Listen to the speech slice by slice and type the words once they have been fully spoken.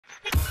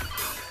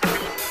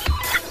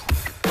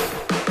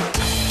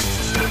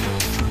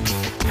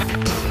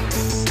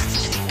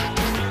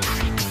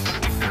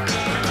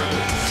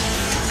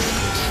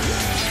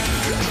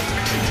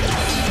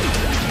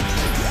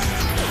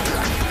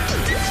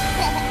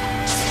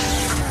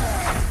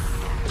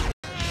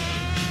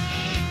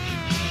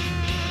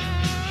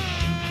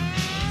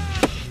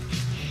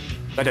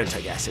I don't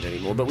take acid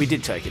anymore, but we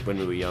did take it when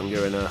we were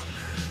younger, and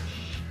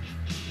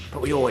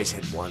but we always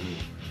had one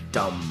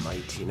dumb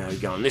mate, you know,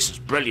 going, "This is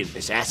brilliant,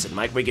 this acid,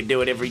 mate, we could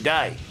do it every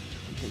day."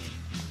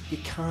 You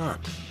can't.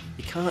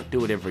 You can't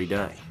do it every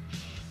day.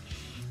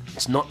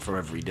 It's not for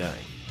every day,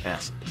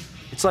 acid.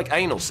 It's like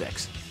anal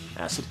sex,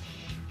 acid.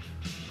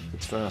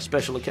 It's for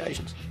special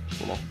occasions,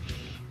 you know.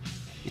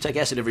 You take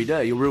acid every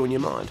day, you'll ruin your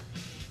mind.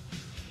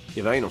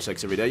 You have anal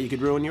sex every day, you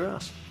could ruin your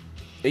ass.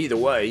 Either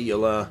way,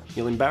 you'll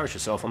embarrass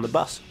yourself on the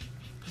bus.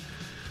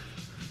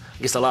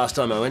 I guess the last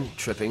time I went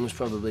tripping was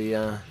probably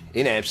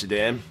in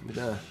Amsterdam with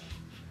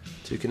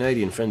two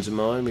Canadian friends of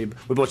mine. We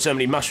bought so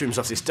many mushrooms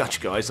off this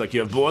Dutch guy. It's like, "You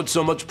have bought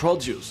so much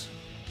produce.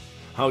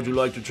 How would you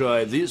like to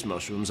try these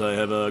mushrooms? I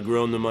have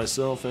grown them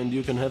myself, and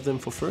you can have them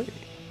for free."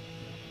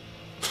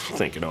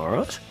 Thinking, all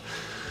right.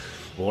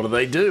 What do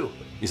they do?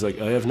 He's like,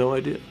 "I have no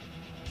idea.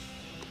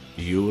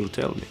 You will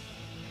tell me."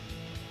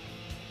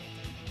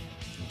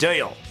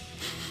 Deal.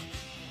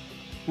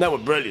 They were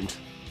brilliant.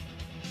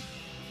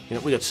 You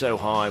know, we got so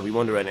high, we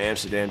wandered around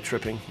Amsterdam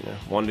tripping, you know,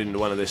 wandered into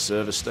one of their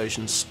service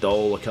stations,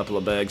 stole a couple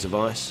of bags of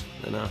ice,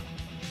 and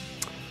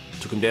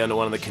took them down to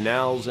one of the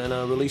canals and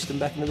released them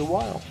back into the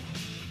wild.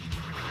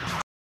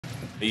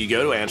 You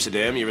go to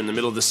Amsterdam, you're in the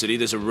middle of the city,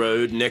 there's a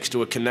road next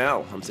to a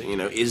canal. I'm thinking, you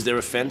know, is there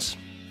a fence?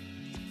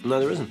 No,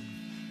 there isn't.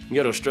 You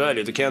go to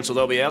Australia, the council,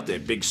 they'll be out there.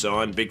 Big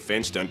sign, big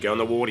fence, don't go in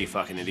the water, you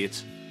fucking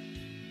idiots.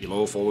 You'll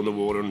all fall in the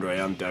water and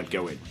drown, don't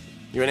go in.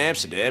 You're in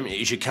Amsterdam,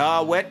 is your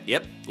car wet?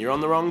 Yep, you're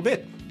on the wrong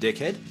bit,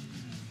 dickhead.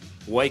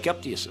 Wake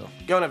up to yourself.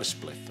 Go and have a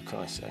spliff, for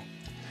Christ's sake.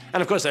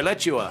 And of course, they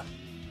let you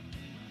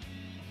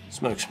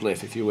smoke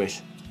spliff if you wish.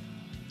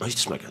 I used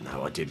to smoke,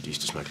 no, I used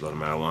to smoke a lot of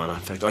marijuana.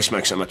 In fact, I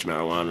smoked so much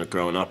marijuana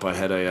growing up, I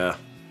had a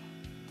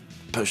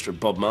poster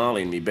of Bob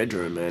Marley in my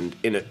bedroom, and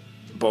in it,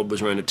 Bob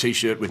was wearing a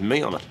t-shirt with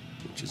me on it,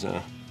 which is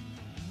a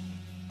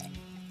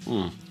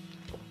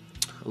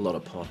lot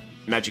of pot.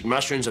 Magic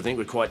mushrooms, I think,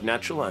 were quite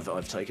natural.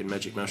 I've taken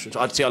magic mushrooms.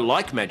 I'd say I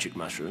like magic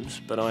mushrooms,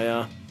 but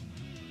I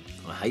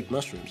hate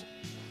mushrooms.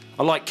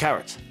 I like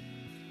carrots.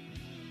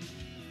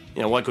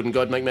 You know, why couldn't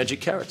God make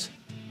magic carrots?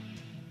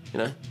 You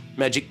know,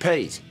 magic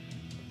peas.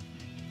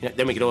 You know,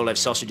 then we could all have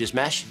sausages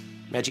mash,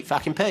 magic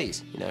fucking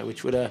peas, you know,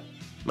 which would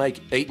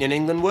make eating in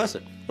England worth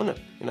it, wouldn't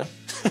it, you know?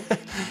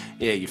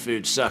 Yeah, your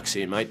food sucks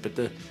here, mate, but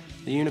the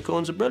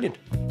unicorns are brilliant.